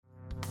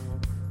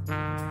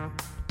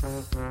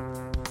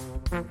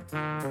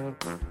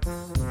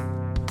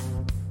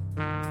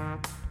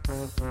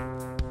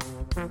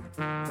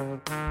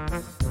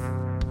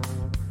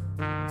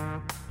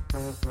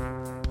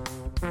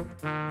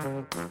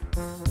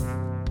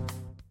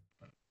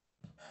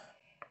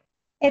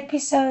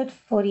Episode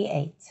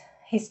 48,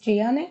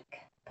 Histrionic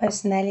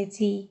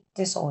Personality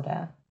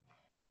Disorder.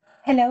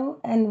 Hello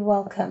and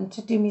welcome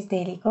to Doomy's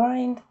Daily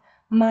Grind.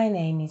 My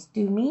name is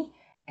Doomy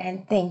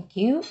and thank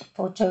you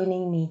for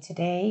joining me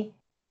today.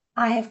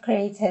 I have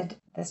created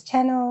this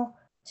channel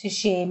to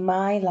share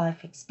my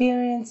life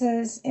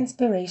experiences,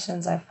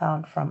 inspirations I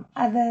found from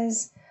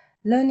others,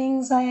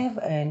 learnings I have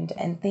earned,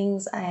 and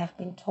things I have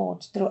been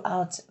taught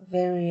throughout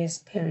various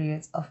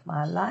periods of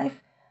my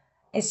life,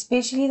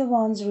 especially the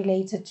ones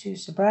related to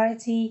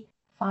sobriety,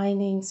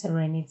 finding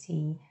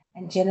serenity,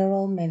 and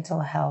general mental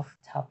health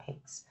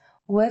topics,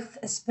 with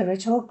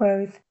spiritual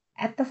growth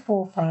at the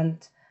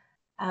forefront,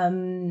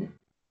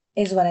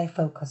 is what I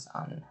focus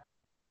on.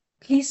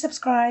 Please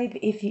subscribe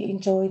if you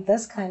enjoy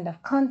this kind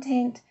of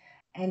content,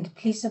 and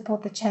please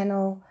support the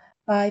channel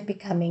by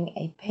becoming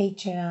a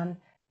Patreon.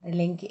 The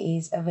link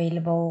is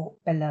available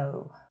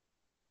below.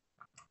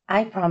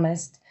 I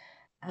promised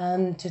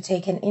to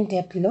take an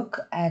in-depth look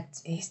at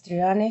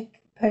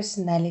histrionic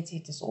personality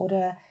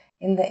disorder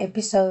in the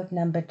episode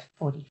numbered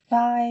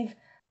 45,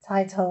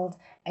 titled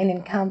An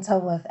Encounter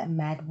with a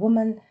Mad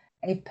Woman,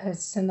 a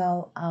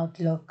Personal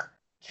Outlook,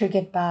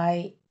 triggered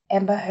by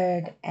Amber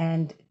Heard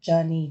and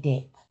Johnny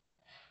Depp.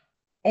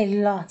 A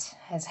lot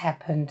has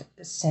happened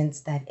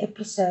since that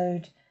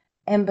episode.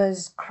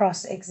 Amber's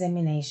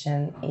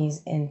cross-examination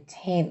is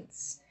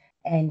intense,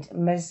 and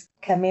Ms.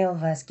 Camille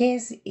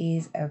Vasquez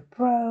is a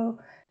pro.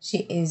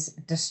 She is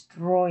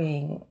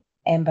destroying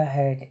Amber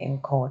Heard in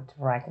court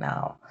right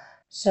now.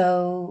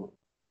 So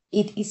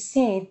it is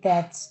said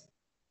that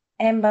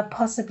Amber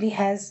possibly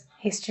has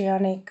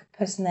histrionic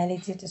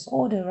personality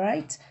disorder,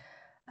 right?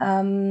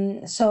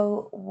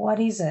 So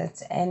what is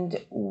it and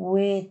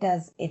where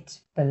does it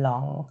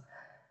belong?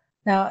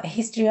 Now,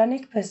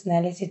 histrionic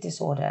personality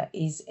disorder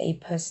is a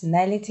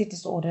personality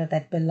disorder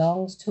that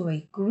belongs to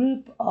a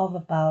group of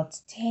about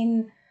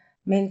 10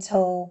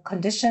 mental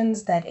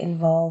conditions that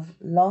involve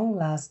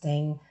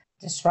long-lasting,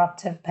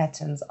 disruptive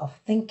patterns of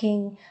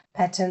thinking,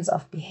 patterns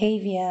of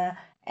behavior,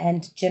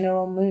 and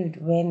general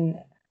mood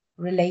when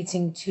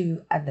relating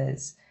to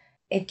others.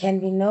 It can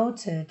be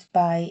noted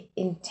by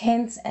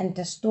intense and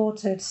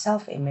distorted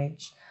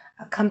self-image,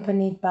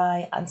 accompanied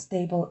by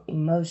unstable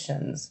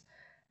emotions.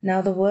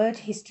 Now, the word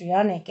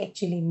histrionic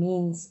actually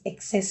means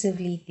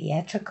excessively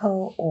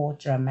theatrical or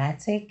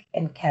dramatic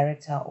in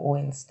character or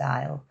in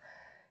style.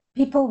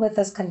 People with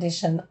this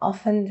condition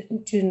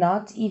often do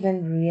not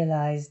even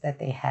realize that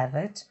they have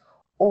it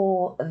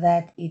or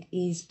that it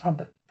is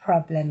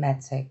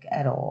problematic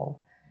at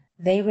all.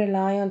 They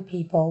rely on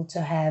people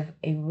to have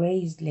a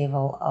raised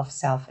level of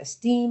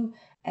self-esteem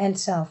and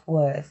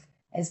self-worth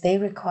as they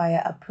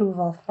require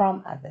approval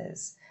from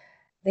others.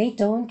 They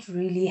don't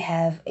really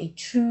have a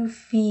true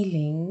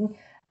feeling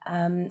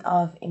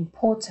of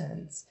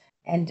importance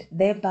and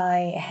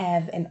thereby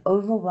have an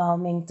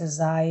overwhelming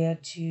desire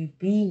to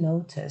be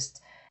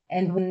noticed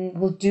and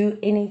will do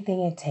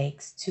anything it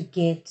takes to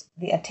get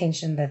the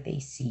attention that they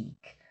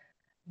seek.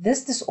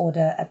 This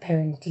disorder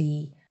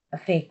apparently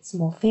affects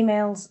more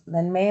females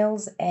than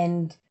males,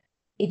 and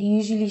it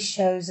usually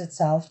shows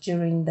itself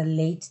during the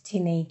late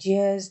teenage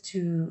years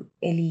to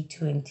early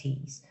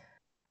 20s.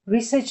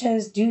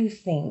 Researchers do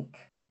think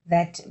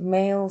that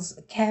males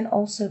can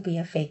also be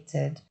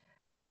affected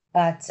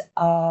but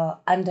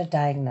are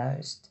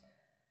underdiagnosed.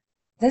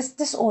 This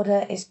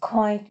disorder is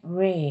quite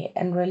rare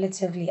and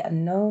relatively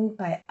unknown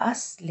by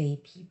us lay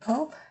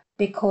people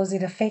because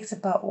it affects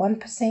about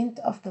 1%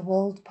 of the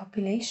world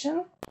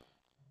population.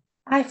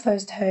 I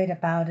first heard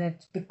about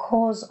it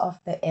because of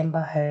the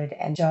Amber Heard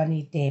and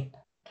Johnny Depp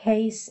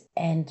case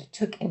and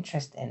took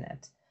interest in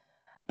it,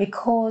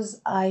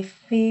 because I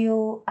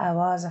feel I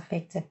was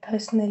affected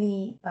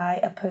personally by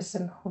a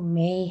person who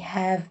may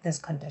have this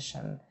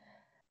condition.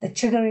 The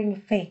triggering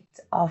effect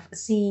of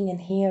seeing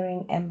and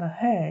hearing Amber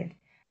Heard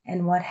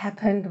and what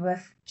happened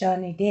with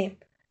Johnny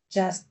Depp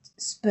just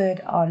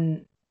spurred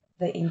on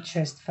the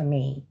interest for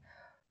me.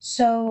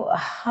 So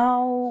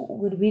how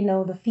would we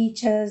know the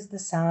features, the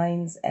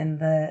signs, and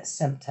the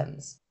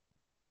symptoms?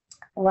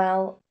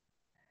 Well,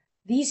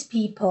 these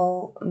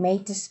people may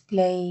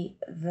display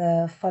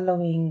the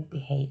following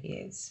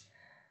behaviors.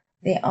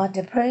 They are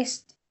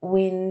depressed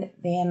when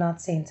they are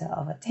not center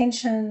of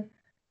attention.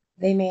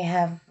 They may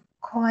have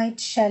quite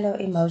shallow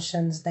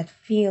emotions that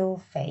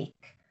feel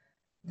fake.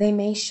 They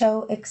may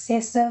show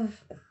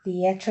excessive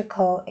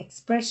theatrical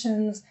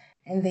expressions,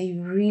 and they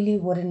really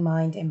wouldn't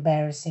mind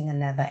embarrassing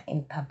another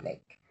in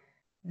public.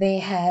 They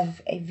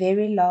have a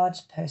very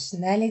large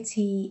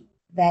personality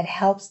that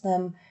helps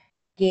them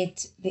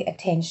get the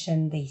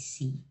attention they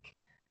seek.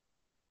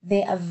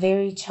 They are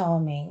very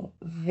charming,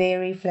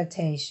 very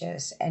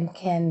flirtatious, and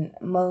can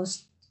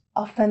most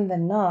often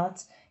than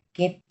not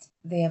get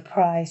their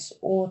price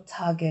or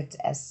target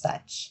as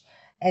such.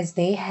 as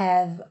they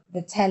have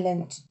the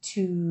talent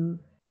to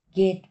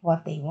get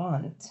what they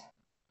want.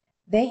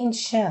 They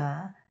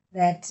ensure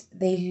that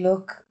they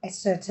look a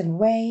certain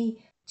way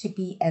to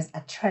be as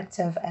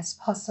attractive as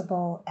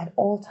possible at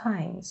all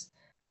times.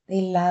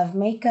 They love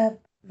makeup,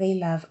 they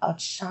love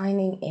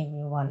outshining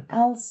everyone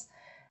else.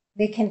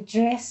 They can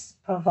dress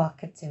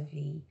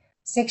provocatively,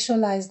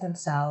 sexualize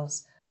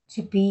themselves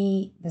to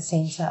be the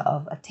center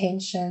of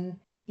attention,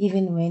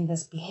 even when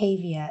this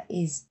behavior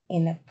is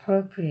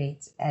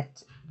inappropriate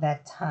at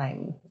that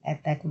time,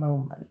 at that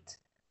moment.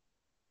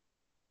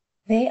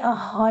 They are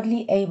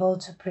hardly able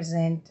to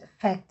present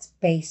fact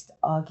based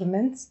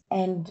arguments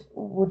and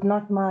would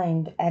not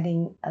mind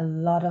adding a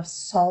lot of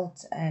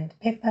salt and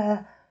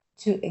pepper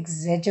to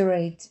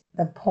exaggerate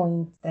the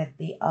point that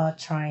they are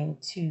trying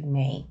to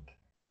make.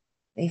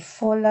 They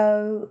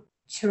follow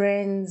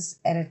trends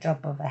at a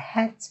drop of a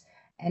hat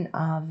and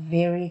are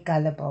very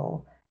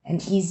gullible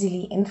and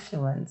easily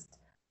influenced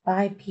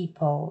by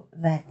people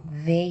that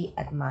they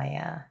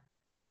admire.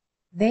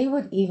 They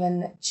would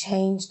even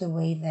change the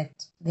way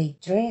that they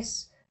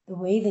dress, the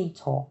way they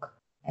talk,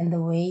 and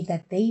the way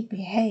that they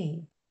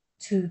behave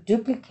to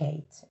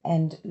duplicate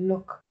and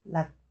look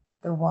like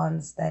the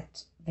ones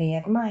that they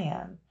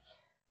admire.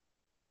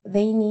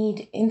 They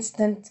need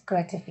instant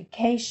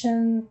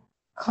gratification,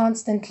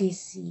 constantly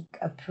seek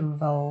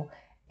approval,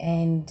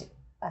 and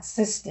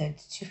assisted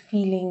to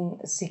feeling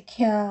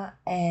secure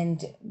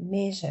and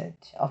measured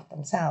of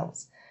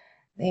themselves.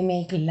 They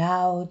make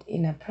loud,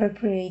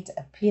 inappropriate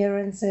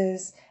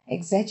appearances,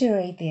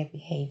 exaggerate their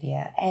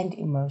behavior and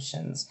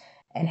emotions,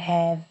 and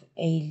have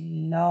a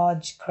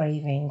large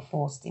craving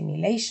for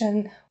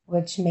stimulation,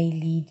 which may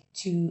lead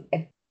to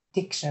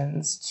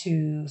addictions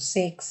to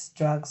sex,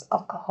 drugs,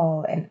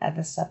 alcohol, and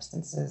other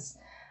substances,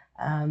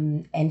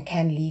 and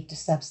can lead to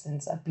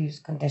substance abuse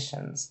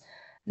conditions.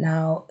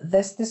 Now,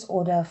 this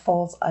disorder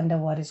falls under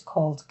what is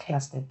called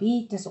Cluster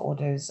B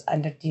disorders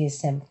under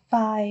DSM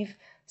 5.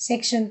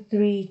 Section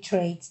 3,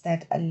 traits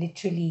that are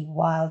literally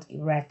wild,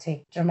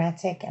 erratic,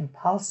 dramatic,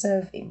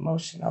 impulsive,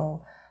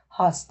 emotional,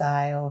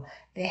 hostile.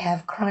 They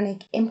have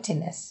chronic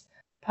emptiness,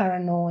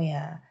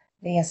 paranoia.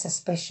 They are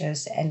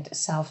suspicious and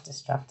self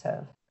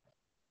destructive.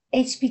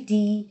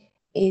 HPD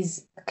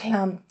is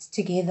clumped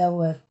together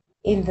with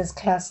in this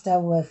cluster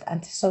with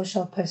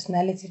antisocial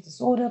personality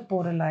disorder,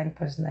 borderline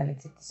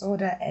personality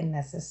disorder, and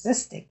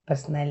narcissistic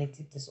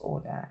personality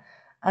disorder.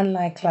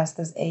 Unlike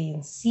clusters A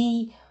and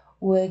C,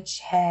 which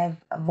have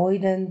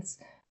avoidance,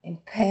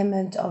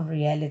 impairment of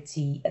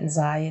reality,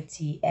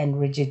 anxiety, and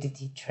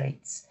rigidity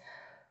traits.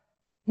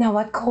 Now,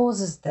 what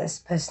causes this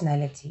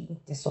personality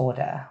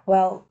disorder?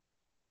 Well,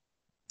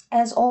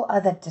 as all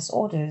other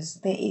disorders,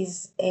 there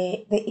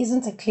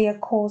isn't a clear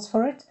cause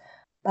for it,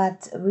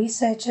 but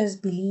researchers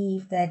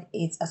believe that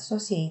it's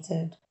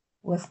associated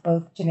with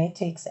both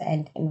genetics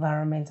and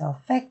environmental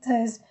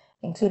factors,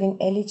 including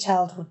early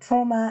childhood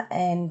trauma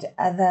and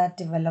other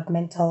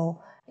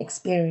developmental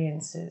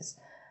experiences.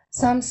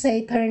 Some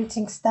say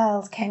parenting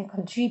styles can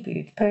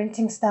contribute.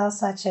 Parenting styles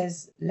such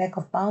as lack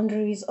of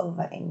boundaries,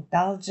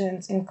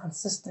 overindulgence,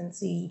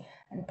 inconsistency,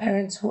 and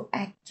parents who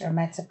act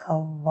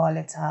dramatical,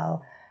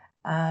 volatile,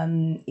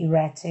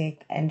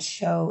 erratic, and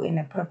show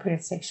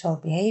inappropriate sexual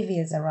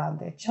behaviors around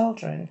their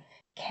children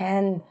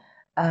can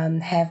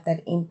have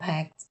that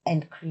impact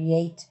and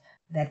create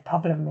that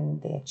problem in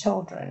their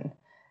children.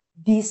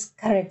 This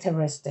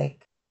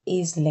characteristic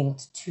is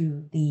linked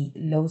to the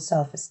low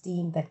self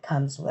esteem that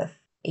comes with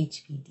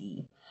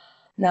HPD.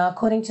 Now,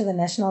 according to the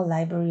National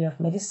Library of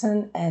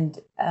Medicine and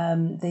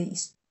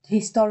the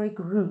historic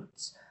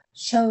roots,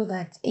 show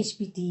that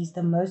HPD is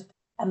the most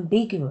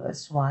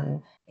ambiguous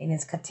one in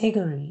its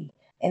category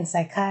in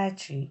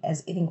psychiatry,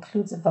 as it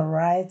includes a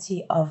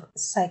variety of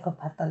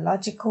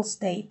psychopathological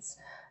states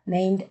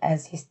named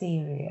as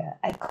hysteria.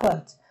 I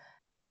quote,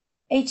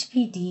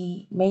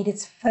 HPD made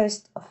its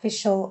first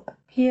official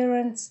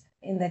appearance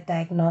in the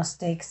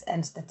Diagnostics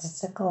and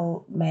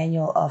Statistical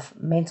Manual of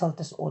Mental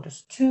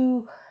Disorders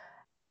 2,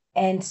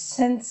 and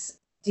since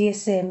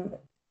DSM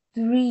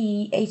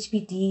 3,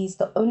 HPD is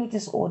the only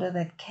disorder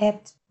that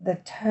kept the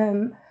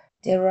term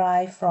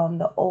derived from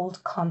the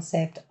old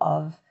concept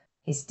of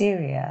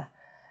hysteria.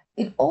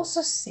 It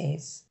also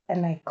says,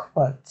 and I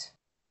quote,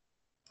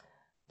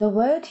 the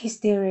word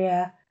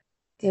hysteria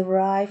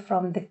derived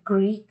from the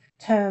Greek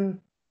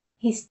term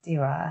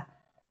hystera,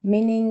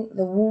 meaning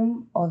the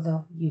womb or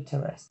the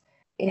uterus.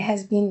 It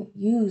has been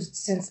used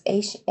since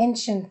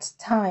ancient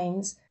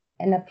times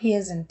and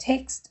appears in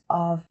texts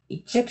of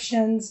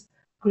Egyptians,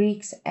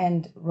 Greeks,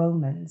 and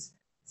Romans.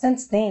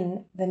 Since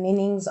then, the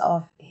meanings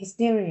of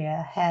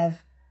hysteria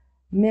have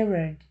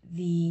mirrored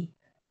the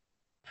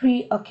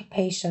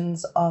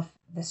preoccupations of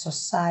the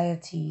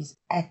societies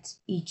at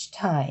each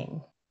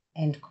time.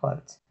 End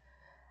quote.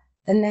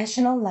 The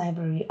National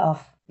Library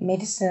of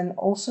Medicine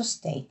also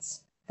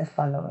states the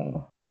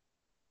following.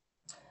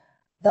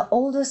 The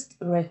oldest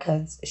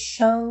records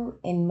show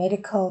in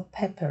medical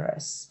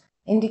papyrus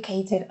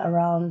indicated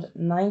around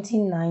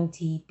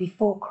 1990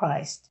 before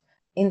Christ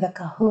in the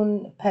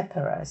Kahun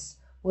papyrus,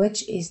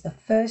 which is the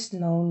first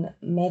known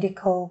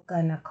medical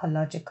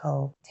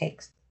gynecological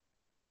text.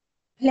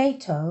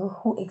 Plato,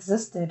 who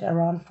existed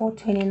around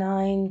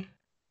 429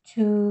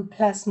 to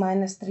plus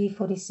minus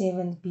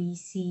 347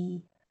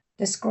 BC,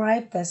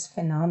 described this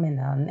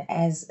phenomenon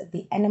as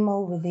the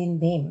animal within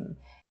them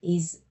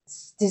is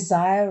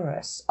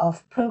desirous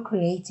of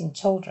procreating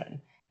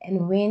children,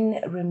 and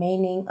when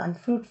remaining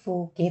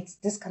unfruitful gets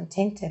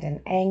discontented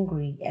and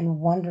angry and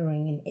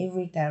wandering in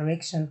every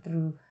direction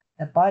through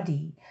the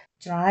body,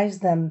 drives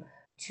them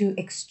to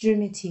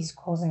extremities,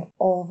 causing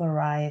all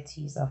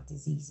varieties of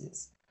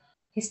diseases.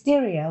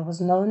 Hysteria was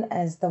known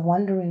as the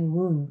wandering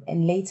womb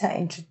and later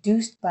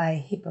introduced by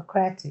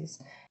Hippocrates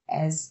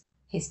as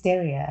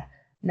hysteria.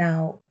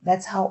 Now,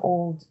 that's how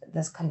old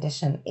this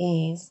condition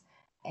is,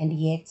 and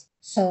yet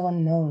so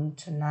unknown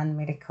to non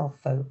medical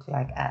folk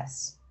like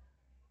us.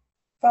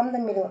 From the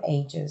Middle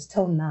Ages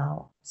till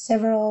now,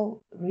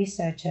 several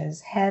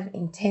researchers have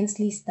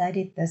intensely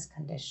studied this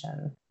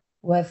condition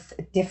with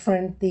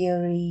different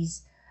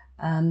theories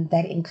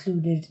that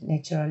included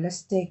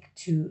naturalistic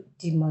to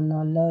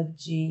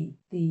demonology,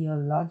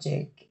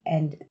 theologic,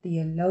 and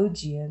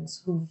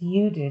theologians who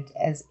viewed it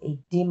as a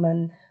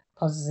demon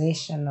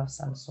possession of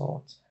some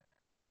sort,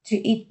 to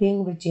it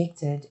being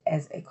rejected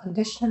as a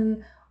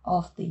condition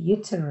of the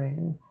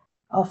uterine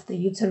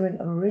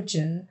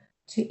origin,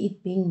 to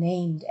it being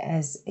named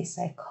as a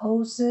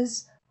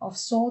psychosis of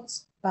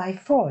sorts by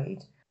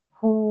Freud,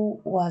 who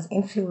was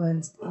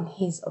influenced in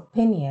his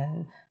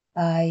opinion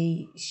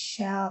by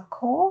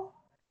Charcot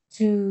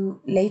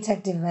to later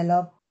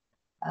develop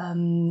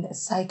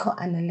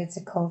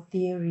psychoanalytical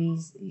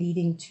theories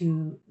leading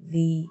to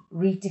the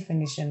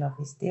redefinition of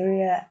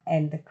hysteria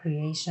and the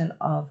creation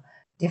of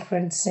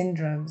different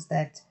syndromes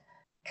that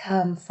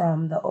come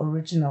from the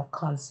original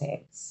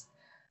concepts.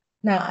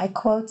 Now, I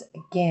quote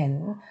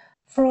again: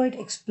 Freud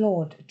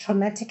explored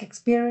traumatic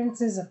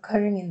experiences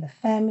occurring in the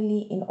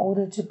family in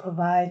order to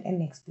provide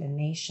an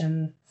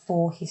explanation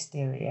for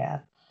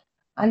hysteria.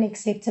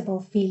 Unacceptable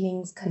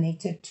feelings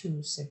connected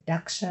to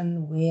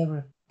seduction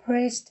were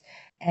repressed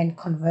and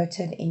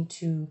converted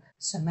into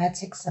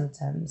somatic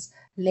symptoms.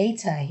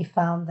 Later, he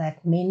found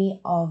that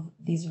many of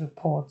these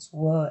reports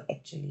were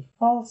actually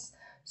false,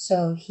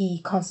 so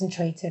he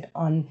concentrated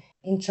on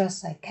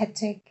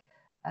intrapsychiatric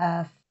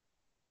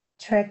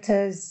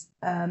factors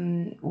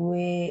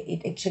where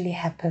it actually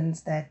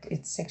happens that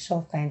it's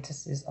sexual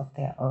fantasies of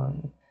their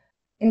own.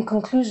 In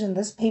conclusion,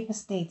 this paper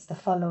states the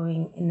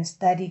following: in a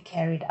study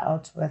carried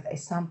out with a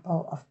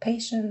sample of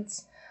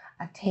patients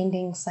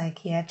attending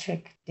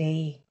psychiatric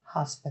day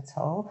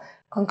hospital,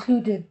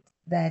 concluded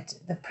that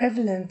the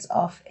prevalence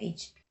of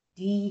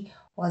HPD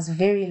was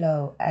very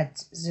low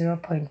at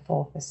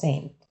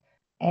 0.4%,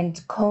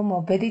 and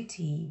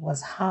comorbidity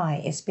was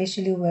high,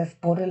 especially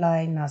with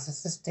borderline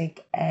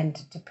narcissistic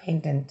and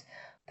dependent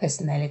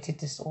personality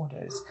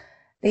disorders.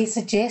 They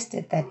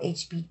suggested that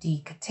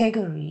HPD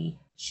category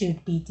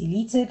should be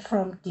deleted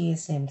from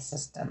DSM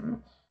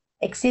system,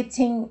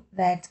 accepting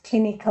that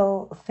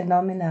clinical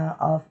phenomena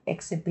of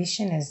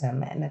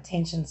exhibitionism and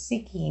attention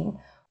seeking,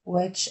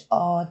 which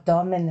are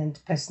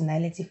dominant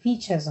personality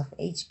features of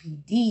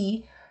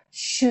HPD,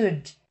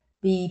 should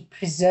be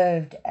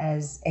preserved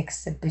as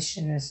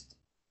exhibitionist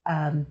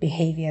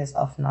behaviors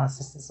of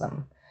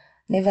narcissism.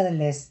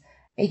 Nevertheless,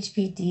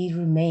 HPD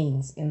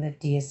remains in the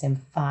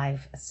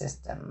DSM-5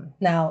 system.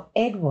 Now,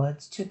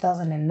 Edwards,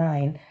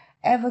 2009,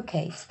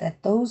 advocates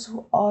that those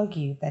who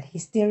argue that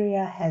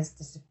hysteria has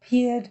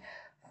disappeared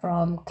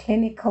from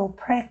clinical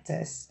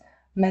practice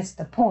miss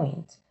the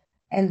point,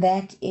 and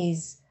that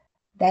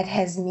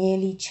has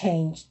merely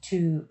changed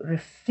to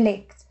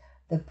reflect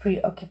the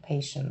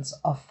preoccupations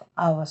of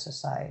our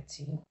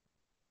society.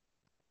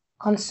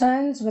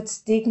 Concerns with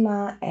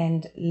stigma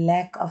and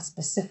lack of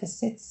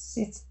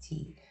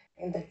specificity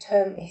in the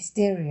term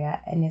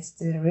hysteria and its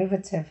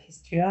derivative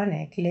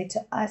histrionic led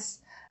to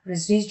us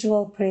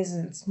residual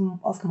presence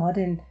of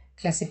modern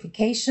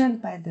classification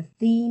by the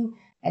theme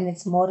and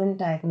its modern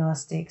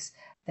diagnostics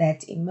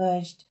that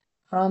emerged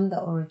from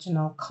the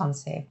original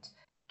concept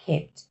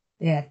kept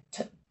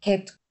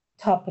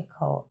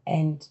topical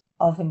and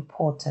of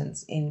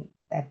importance in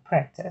that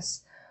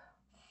practice.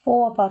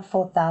 For about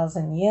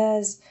 4,000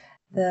 years,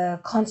 the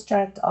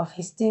construct of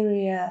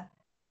hysteria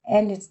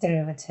and its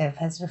derivative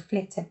has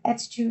reflected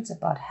attitudes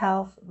about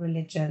health,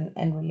 religion,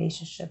 and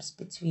relationships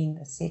between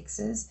the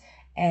sexes,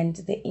 and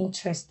the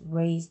interest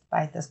raised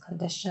by this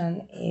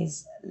condition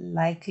is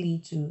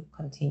likely to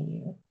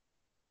continue.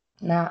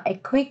 Now, a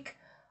quick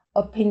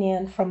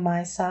opinion from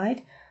my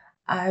side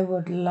I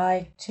would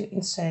like to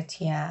insert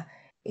here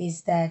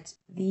is that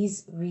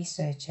these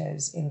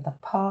researchers in the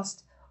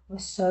past were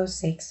so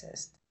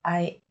sexist.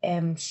 I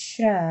am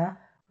sure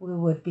we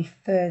would be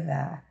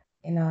further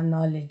in our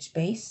knowledge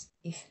base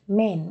if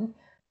men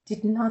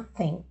did not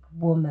think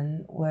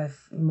women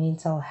with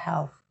mental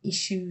health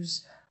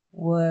issues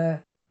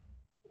were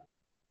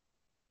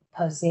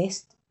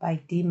possessed by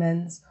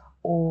demons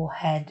or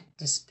had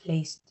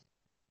displaced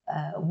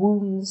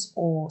wombs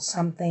or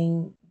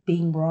something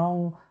being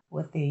wrong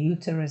with their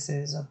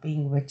uteruses or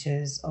being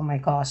witches. Oh my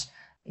gosh,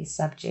 a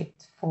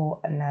subject for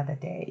another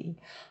day.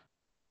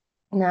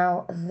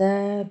 Now,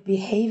 the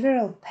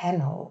behavioral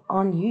panel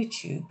on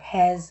YouTube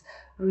has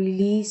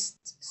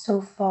released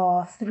so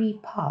far 3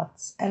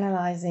 parts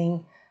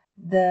analyzing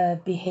the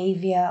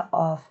behavior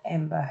of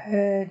Amber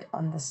Heard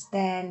on the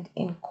stand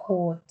in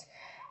court,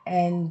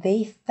 and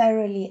they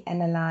thoroughly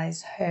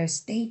analyze her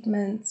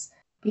statements,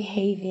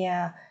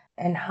 behavior,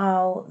 and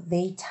how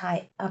they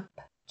tie up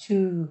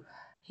to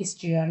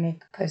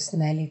histrionic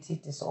personality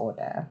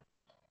disorder.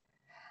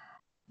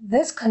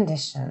 This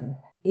condition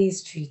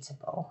is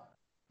treatable.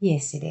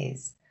 Yes, it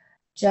is.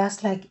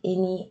 Just like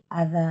any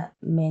other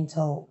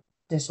mental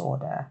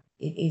disorder,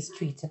 it is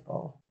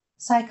treatable.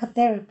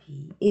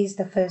 Psychotherapy is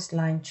the first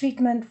line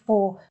treatment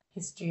for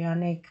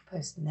histrionic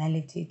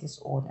personality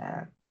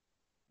disorder.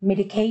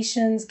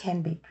 Medications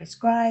can be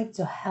prescribed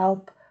to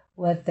help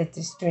with the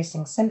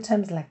distressing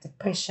symptoms like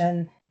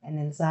depression and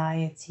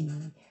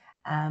anxiety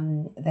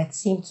that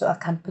seem to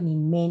accompany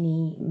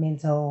many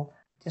mental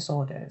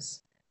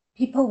disorders.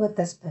 People with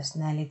this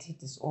personality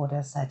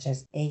disorder, such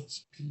as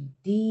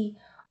HPD,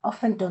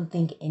 often don't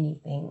think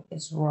anything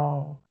is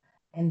wrong,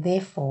 and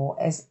therefore,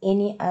 as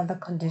any other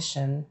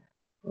condition,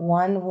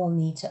 one will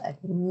need to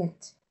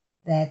admit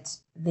that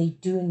they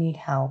do need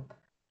help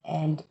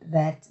and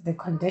that the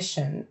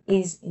condition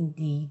is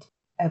indeed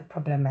a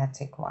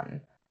problematic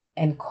one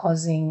and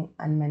causing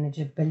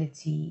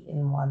unmanageability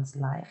in one's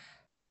life.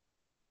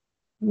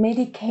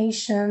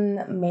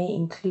 Medication may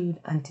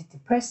include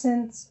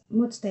antidepressants,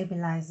 mood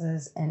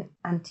stabilizers, and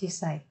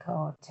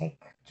antipsychotic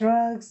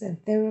drugs and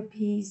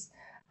therapies,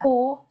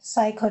 or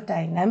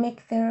psychodynamic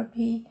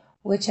therapy,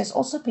 which has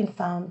also been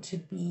found to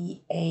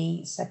be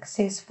a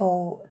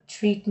successful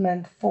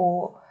treatment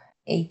for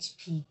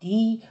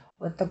HPD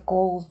with the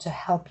goal to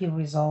help you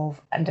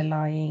resolve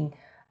underlying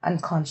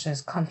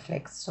unconscious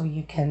conflicts so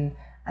you can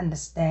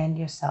understand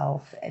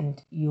yourself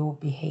and your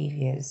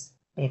behaviors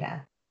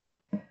better.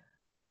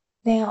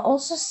 There are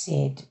also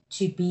said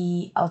to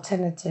be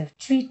alternative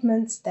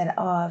treatments that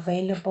are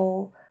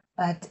available,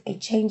 but a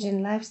change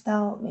in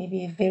lifestyle may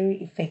be a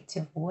very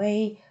effective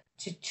way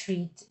to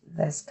treat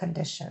this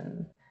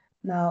condition.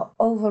 Now,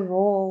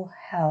 overall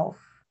health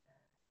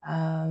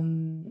are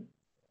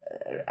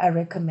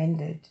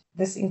recommended.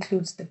 This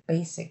includes the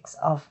basics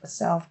of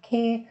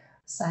self-care,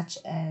 such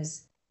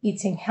as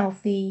eating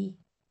healthy,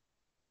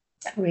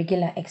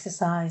 regular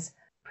exercise,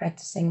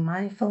 practicing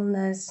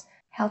mindfulness,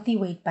 healthy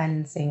weight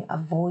balancing,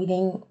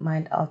 avoiding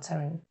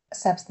mind-altering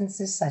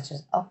substances such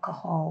as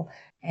alcohol,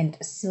 and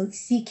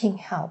seeking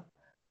help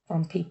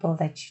from people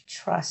that you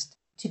trust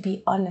to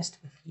be honest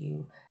with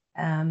you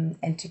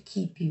and to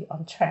keep you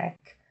on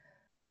track.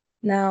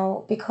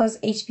 Now, because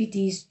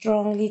HPD is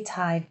strongly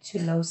tied to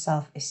low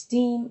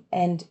self-esteem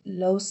and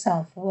low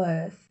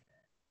self-worth,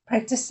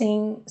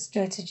 practicing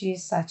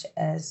strategies such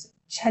as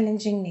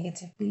challenging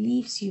negative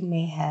beliefs you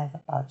may have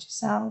about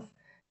yourself,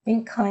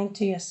 being kind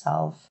to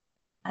yourself,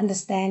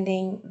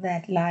 understanding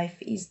that life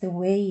is the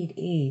way it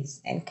is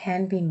and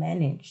can be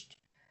managed,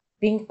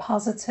 being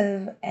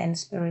positive and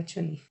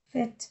spiritually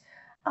fit,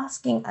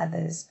 asking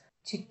others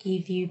to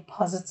give you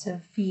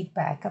positive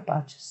feedback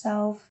about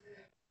yourself,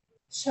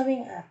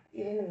 showing up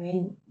even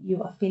when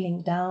you are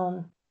feeling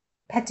down,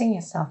 patting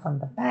yourself on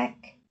the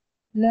back,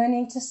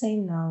 learning to say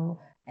no,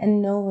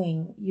 and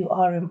knowing you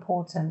are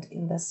important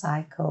in the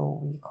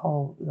cycle we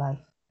call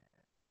life.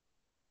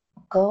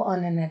 Go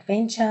on an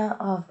adventure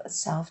of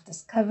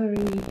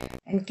self-discovery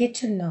and get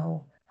to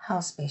know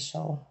how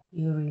special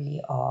you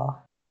really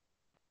are.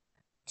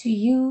 To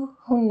you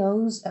who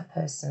knows a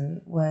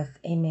person with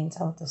a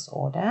mental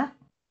disorder,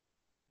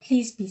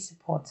 please be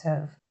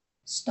supportive.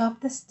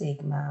 Stop the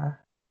stigma.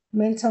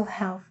 Mental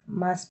health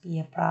must be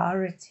a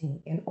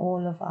priority in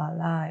all of our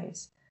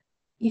lives.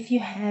 If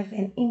you have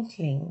an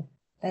inkling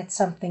that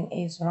something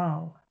is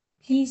wrong,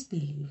 please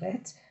believe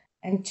it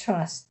and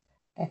trust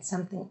that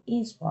something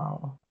is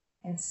wrong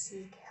and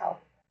seek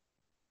help.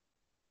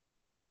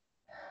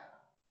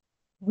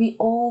 We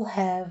all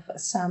have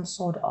some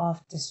sort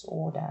of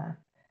disorder,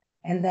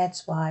 and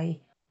that's why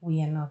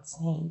we are not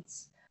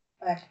saints.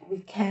 But we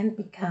can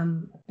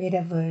become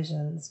better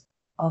versions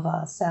of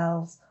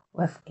ourselves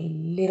with a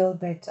little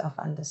bit of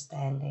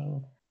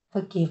understanding,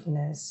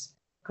 forgiveness,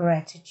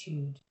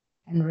 gratitude,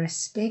 and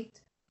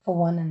respect for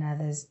one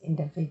another's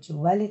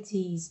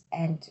individualities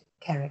and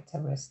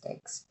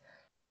characteristics.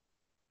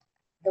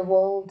 The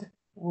world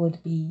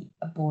would be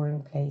a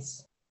boring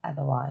place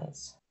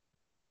otherwise.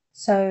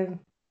 So,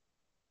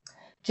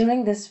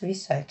 during this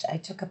research, I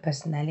took a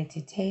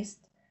personality test,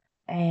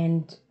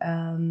 and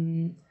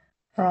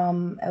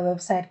from a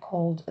website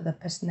called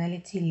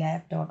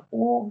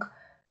thepersonalitylab.org,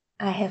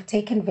 I have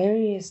taken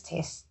various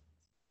tests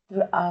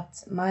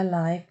throughout my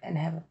life and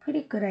have a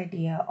pretty good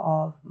idea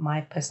of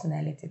my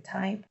personality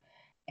type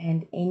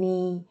and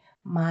any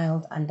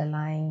mild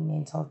underlying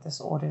mental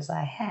disorders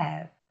I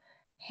have.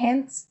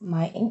 Hence,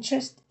 my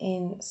interest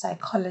in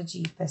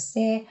psychology per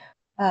se.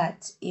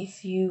 But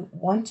if you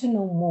want to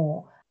know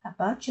more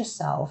about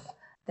yourself,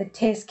 the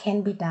test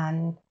can be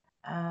done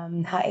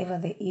However,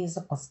 there is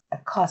a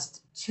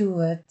cost to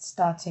it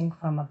starting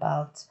from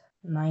about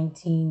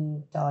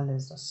 $19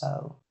 or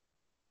so.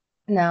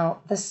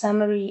 Now, the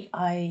summary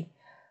I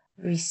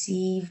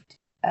received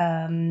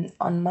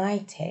on my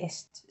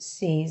test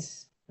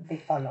says the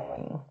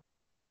following: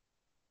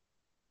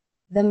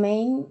 the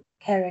main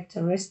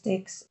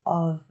characteristics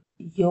of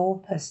your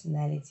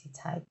personality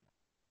type.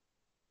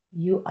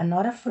 You are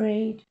not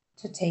afraid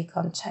to take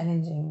on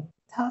challenging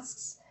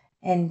tasks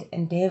and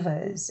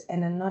endeavors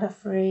and are not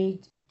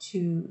afraid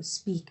to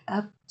speak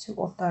up to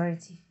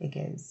authority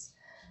figures.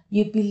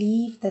 You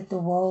believe that the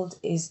world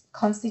is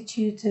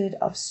constituted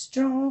of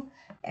strong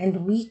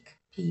and weak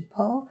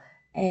people,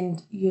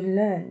 and you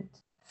learned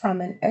from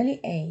an early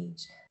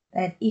age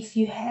that if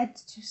you had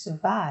to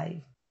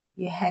survive,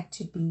 you had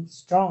to be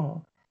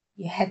strong.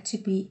 You had to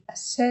be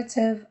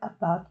assertive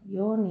about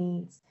your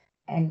needs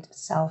and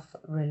self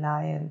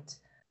reliant.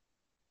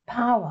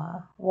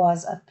 Power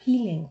was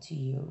appealing to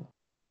you.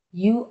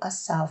 You are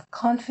self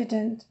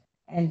confident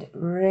and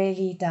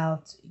rarely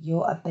doubt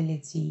your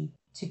ability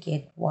to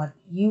get what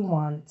you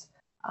want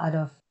out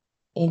of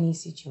any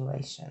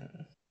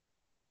situation.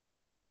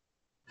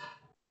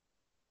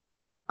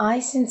 I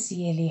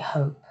sincerely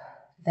hope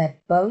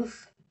that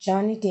both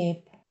Johnny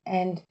Depp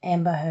and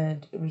Amber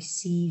Heard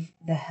receive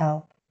the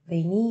help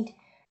they need,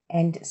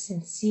 and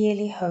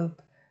sincerely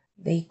hope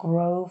they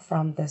grow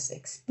from this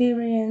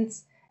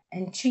experience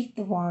and treat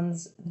the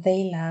ones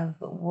they love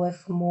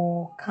with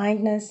more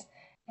kindness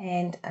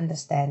and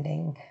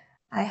understanding.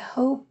 I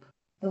hope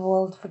the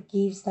world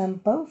forgives them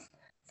both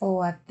for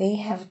what they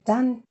have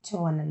done to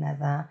one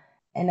another,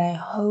 and I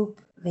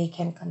hope they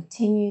can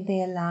continue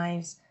their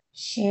lives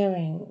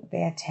sharing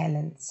their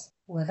talents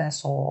with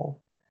us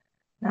all.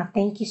 Now,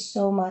 thank you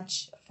so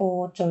much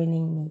for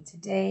joining me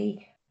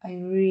today. I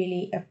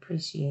really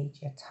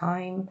appreciate your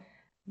time.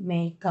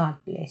 May God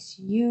bless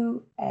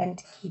you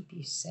and keep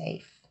you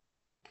safe.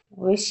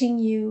 Wishing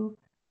you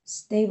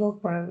stable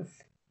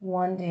growth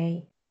one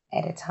day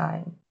at a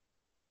time.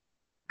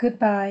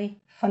 Goodbye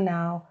for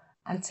now.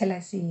 Until I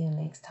see you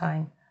next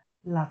time.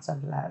 Lots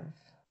of love.